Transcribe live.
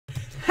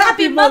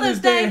Happy Mother's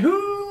Day!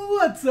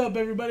 What's up,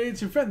 everybody? It's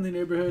your friendly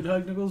neighborhood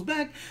HugKnuckles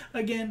back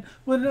again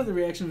with another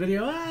reaction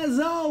video. As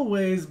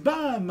always,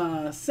 by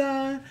my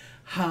side,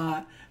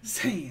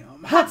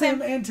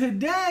 HottSamn. And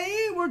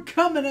today we're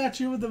coming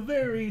at you with a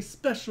very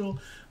special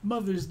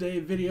Mother's Day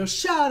video.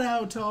 Shout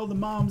out to all the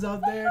moms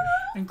out there,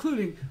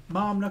 including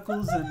Mom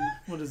Knuckles and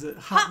what is it?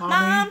 Hot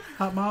Mommy.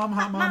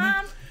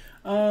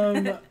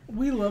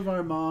 We love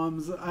our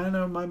moms. I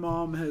know my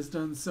mom has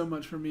done so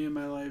much for me in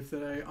my life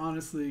that I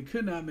honestly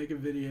could not make a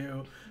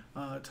video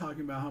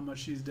talking about how much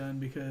she's done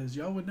because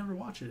y'all would never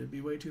watch it. It'd be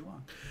way too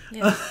long.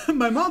 Yeah.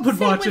 My mom would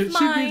watch it.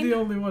 She'd be the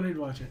only one who'd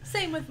watch it.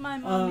 Same with my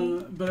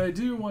mommy. But I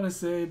do want to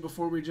say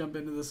before we jump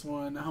into this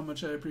one how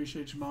much I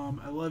appreciate your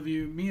mom. I love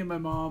you. Me and my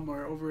mom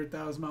are over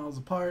 1,000 miles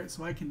apart,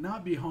 so I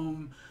cannot be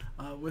home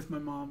with my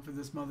mom for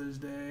this Mother's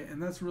Day,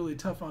 and that's really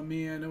tough on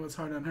me. I know it's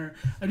hard on her.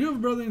 I do have a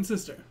brother and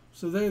sister,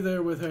 so they're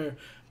there with her,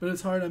 but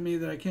it's hard on me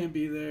that I can't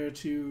be there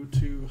to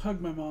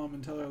hug my mom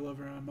and tell her I love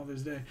her on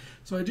Mother's Day.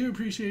 So I do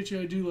appreciate you.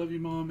 I do love you,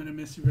 Mom, and I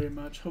miss you very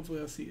much. Hopefully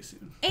I'll see you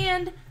soon.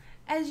 And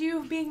as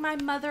you being my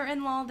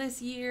mother-in-law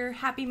this year,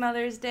 happy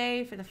Mother's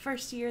Day for the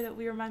first year that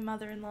we were my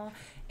mother-in-law.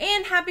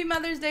 And happy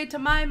Mother's Day to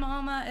my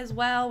mama as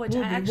well, which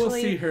I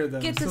actually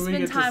get to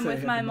spend time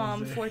with my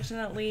mom,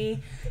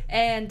 fortunately.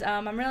 And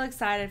I'm real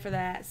excited for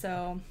that.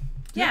 So,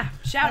 yeah,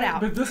 shout out.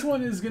 But this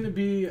one is going to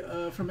be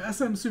from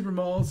SM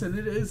Supermalls, and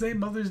it is a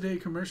Mother's Day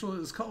commercial.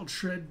 It's called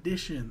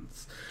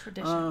Traditions.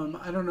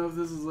 I don't know if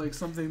this is like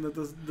something that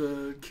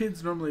the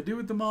kids normally do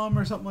with the mom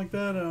or something like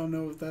that. I don't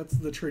know if that's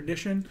the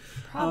tradition.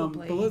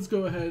 Probably. But let's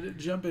go ahead,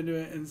 jump into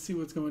it, and see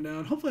what's going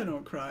down. Hopefully I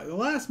don't cry. The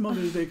last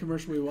Mother's Day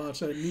commercial we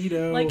watched, that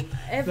Neato. Like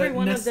every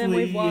one of them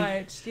we've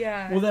watched,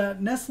 yeah. Well,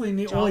 that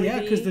Nestle, well,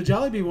 yeah, because the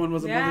Jollibee one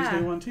was a Mother's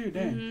Day one too,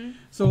 dang.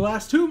 So the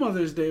last two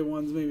Mother's Day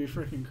ones made me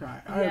freaking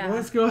cry. All right, well,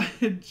 let's go ahead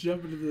and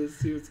jump into this,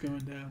 see what's going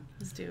down.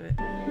 Let's do it.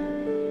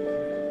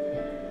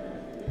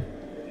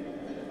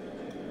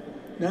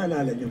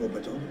 Naalala niyo ba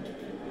ito?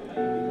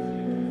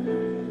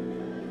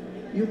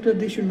 Yung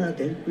tradition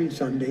natin, tuwing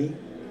Sunday,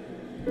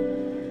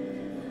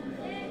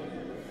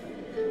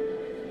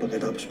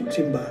 pagkatapos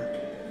magsimba,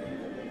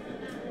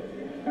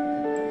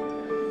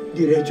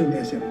 diretsong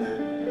SM na.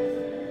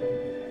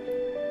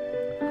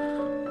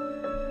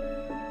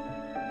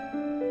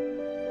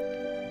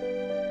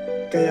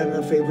 Kaya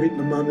nga favorite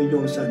ng mami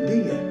niyo ang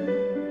Sunday eh.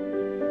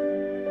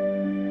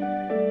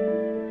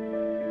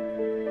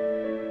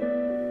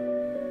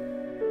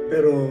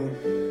 Pero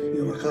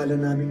yung akala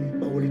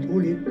namin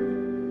paulit-ulit,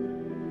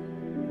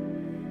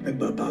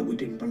 nagbabago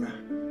din pala.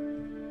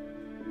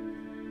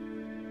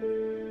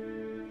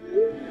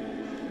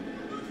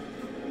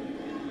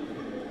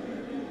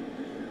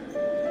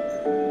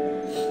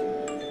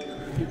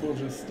 People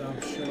just stop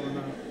showing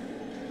up.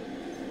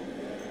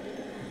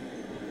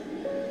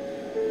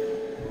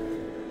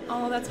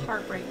 Oh, that's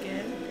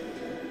heartbreaking.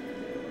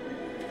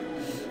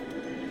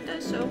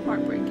 That's so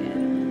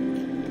heartbreaking.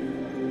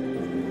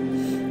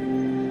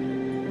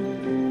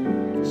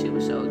 She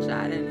was so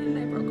excited and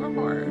they broke her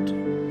heart.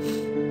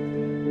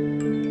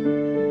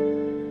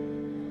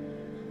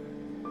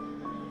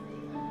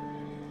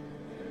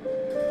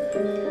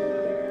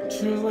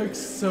 She was like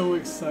so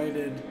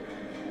excited.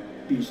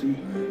 Busy.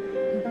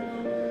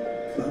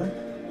 Ba?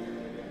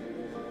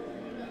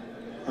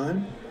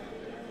 Han?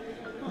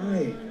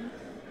 Hi.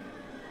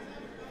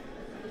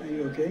 Are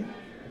you okay?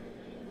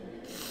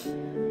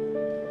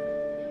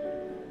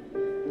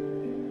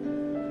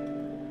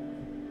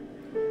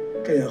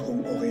 Kaya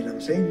kung okay lang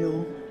sa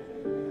inyo,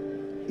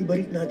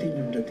 ibalik natin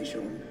yung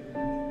tradisyon.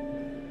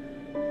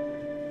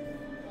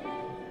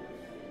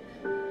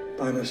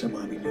 Para sa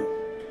mami niyo.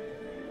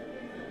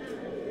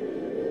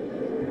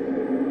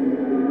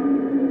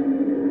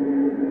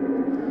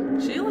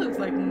 She looks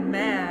like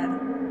mad.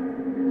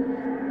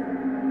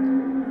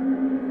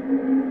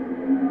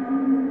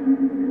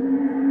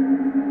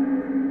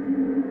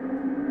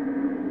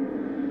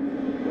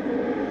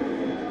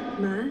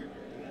 Ma?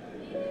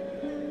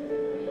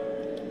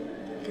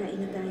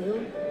 Kain na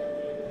tayo.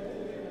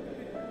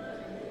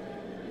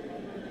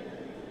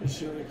 Is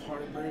she like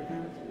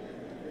heartbroken?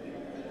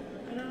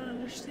 I don't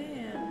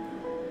understand.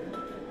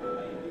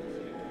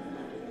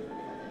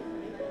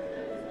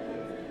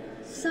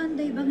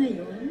 Sunday ba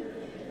ngayon?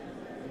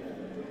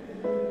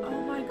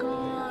 Oh my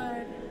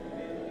god.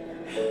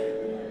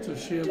 So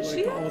she had Does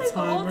like she have like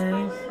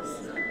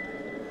Alzheimer's?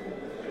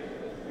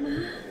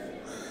 Ma?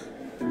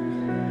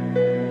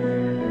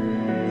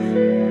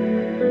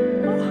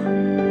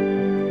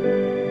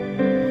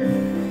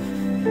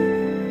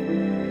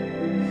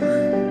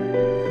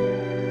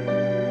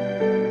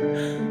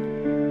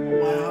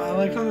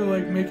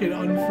 Make it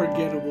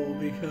unforgettable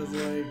because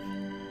like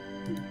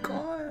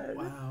God.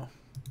 Wow.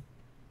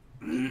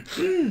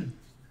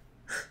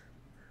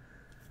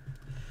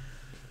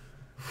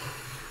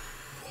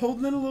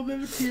 Holding in a little bit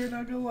of a tear,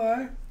 not gonna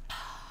lie.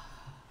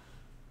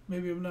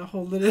 Maybe I'm not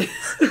holding it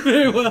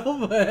very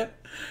well, but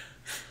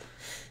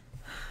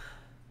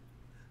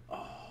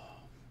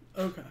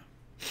okay.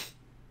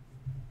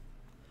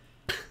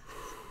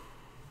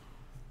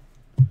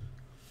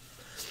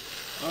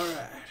 All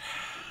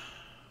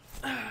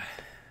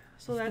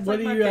So that's what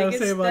like do you gotta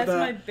say about that?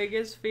 My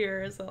biggest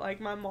fear is that like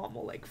my mom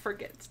will like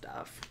forget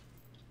stuff,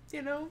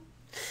 you know.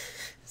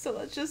 So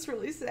that's just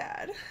really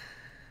sad.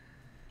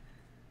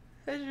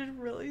 It's just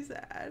really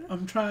sad.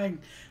 I'm trying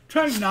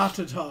not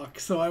to talk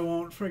so I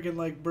won't freaking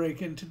like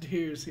break into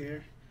tears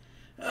here.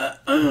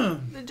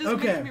 It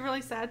just makes me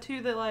really sad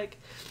too that like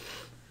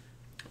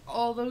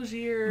all those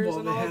years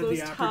and all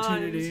those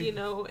times, you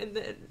know, and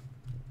then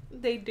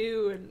they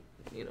do, and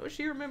you know,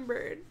 she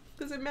remembered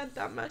because it meant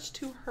that much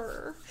to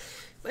her.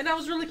 And I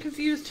was really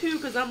confused too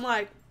because I'm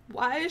like,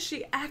 why is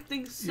she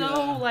acting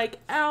so like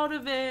out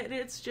of it? And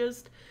it's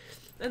just,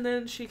 and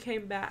then she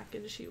came back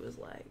and she was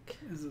like,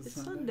 it's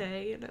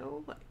Sunday, you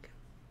know, like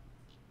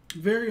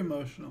very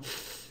emotional.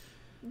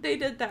 They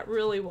did that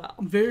really well.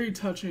 Very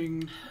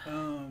touching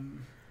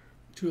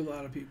to a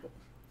lot of people.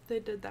 They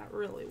did that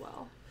really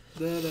well.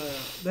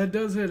 That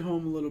does hit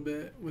home a little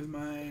bit with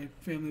my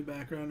family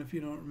background. If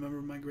you don't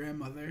remember my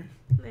grandmother,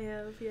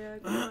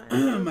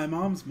 my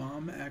mom's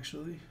mom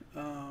actually,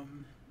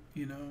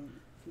 you know,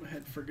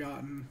 had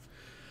forgotten.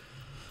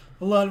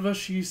 A lot of us,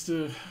 she used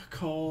to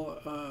call,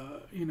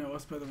 you know,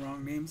 us by the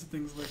wrong names and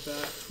things like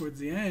that. Towards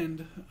the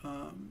end,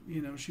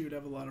 you know, she would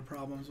have a lot of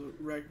problems with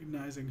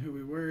recognizing who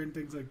we were and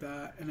things like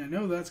that. And I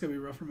know that's gonna be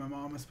rough for my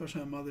mom,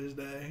 especially on Mother's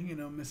Day. You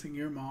know, missing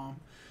your mom,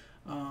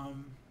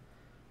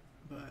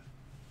 but.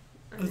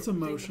 It's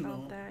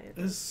emotional.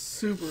 It's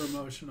super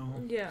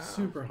emotional. Yeah.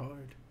 Super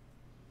hard.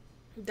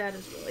 That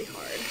is really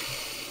hard.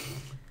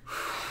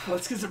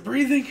 Let's get some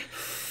breathing.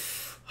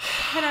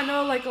 And I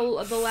know, like, the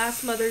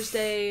last Mother's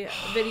Day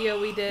video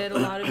we did, a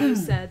lot of you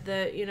said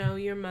that, you know,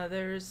 your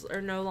mothers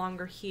are no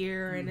longer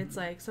here. And it's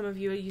like, some of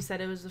you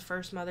said it was the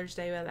first Mother's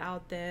Day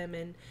without them.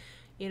 And,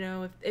 you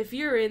know, if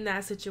you're in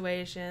that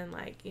situation,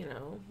 like, you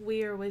know,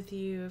 we are with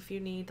you. If you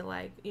need to,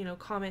 like, you know,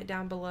 comment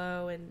down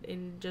below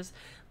and just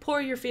pour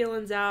your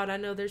feelings out. I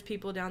know there's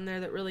people down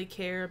there that really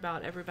care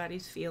about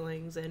everybody's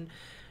feelings, and,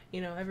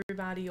 you know,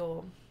 everybody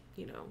will,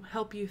 you know,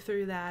 help you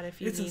through that if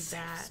you need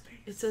that.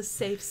 It's a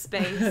safe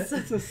space.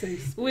 It's a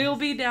safe space. We'll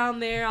be down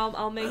there.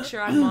 I'll make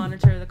sure I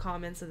monitor the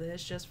comments of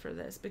this just for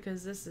this,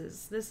 because this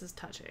is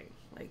touching.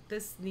 Like,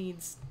 this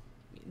needs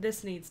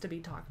to be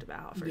talked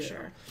about for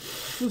sure.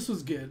 This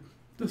was good.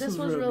 This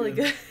was really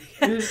good.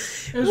 It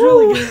was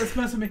really good. It's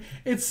messing with me.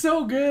 It's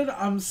so good.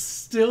 I'm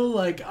still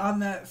like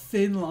on that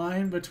thin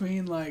line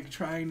between like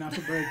trying not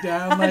to break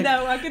down. Like, I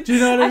know. I could. Do you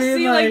know what I mean? I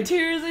see like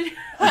tears in your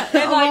eyes.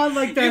 I'm on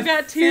like that you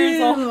got tears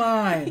thin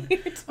line.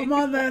 I'm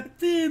on that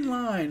thin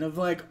line of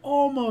like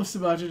almost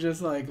about to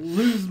just like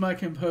lose my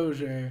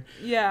composure.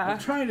 Yeah. I'm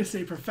trying to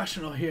stay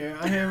professional here.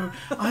 I am.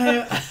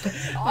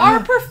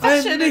 Our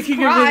profession is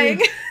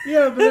crying.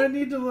 Yeah, but I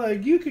need to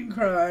like. You can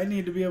cry. I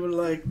need to be able to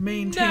like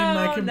maintain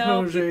my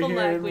composure here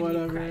and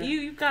whatever.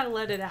 You've got to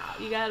let it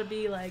out. You got to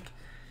be like.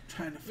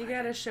 Trying to fight. You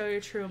got to show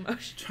your true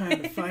emotions.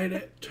 Trying to fight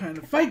it. Trying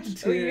to fight the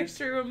tears. Show your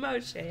true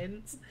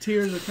emotions.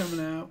 Tears are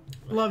coming out.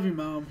 Love you,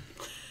 Mom.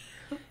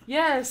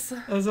 Yes.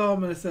 That's all I'm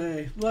going to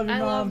say. Love you,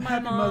 Mom.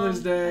 Happy Mother's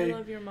Day. I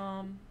love your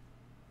mom.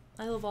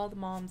 I love all the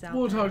moms out there.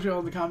 We'll talk to you all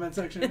in the comment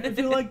section. If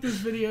you like this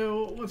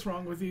video, what's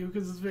wrong with you?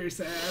 Because it's very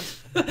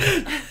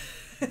sad.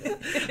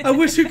 I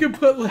wish you could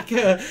put like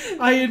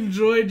I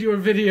enjoyed your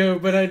video,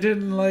 but I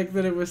didn't like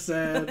that it was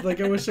sad. Like,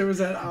 I wish there was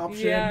that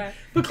option. Yeah.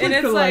 But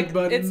click the like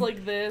button. It's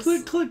like this.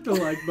 Click the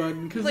like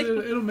button, because like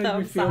it'll make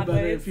me feel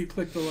better if you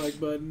click the like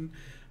button.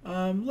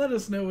 Let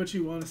us know what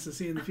you want us to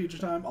see in the future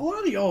time. A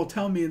lot of y'all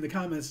tell me in the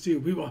comments too,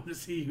 we want to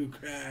see you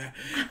cry.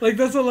 Like,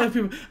 that's a lot of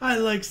people. I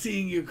like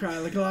seeing you cry.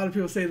 Like, a lot of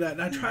people say that,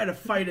 and I try to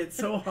fight it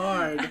so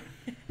hard.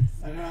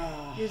 Like,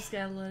 you just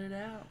gotta let it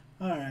out.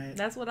 All right.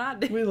 That's what I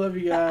do. We love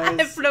you guys.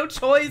 I have no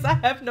choice. I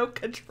have no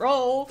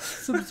control.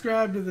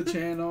 Subscribe to the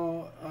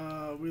channel.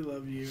 We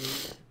love you.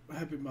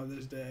 Happy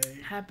Mother's Day.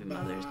 Happy Bye.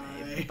 Mother's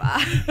Day.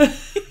 Bye.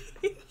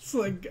 It's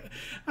like,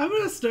 I'm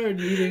going to start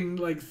needing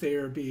like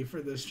therapy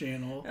for this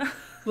channel.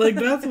 Like,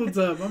 that's what's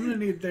up. I'm going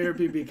to need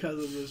therapy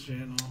because of this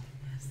channel.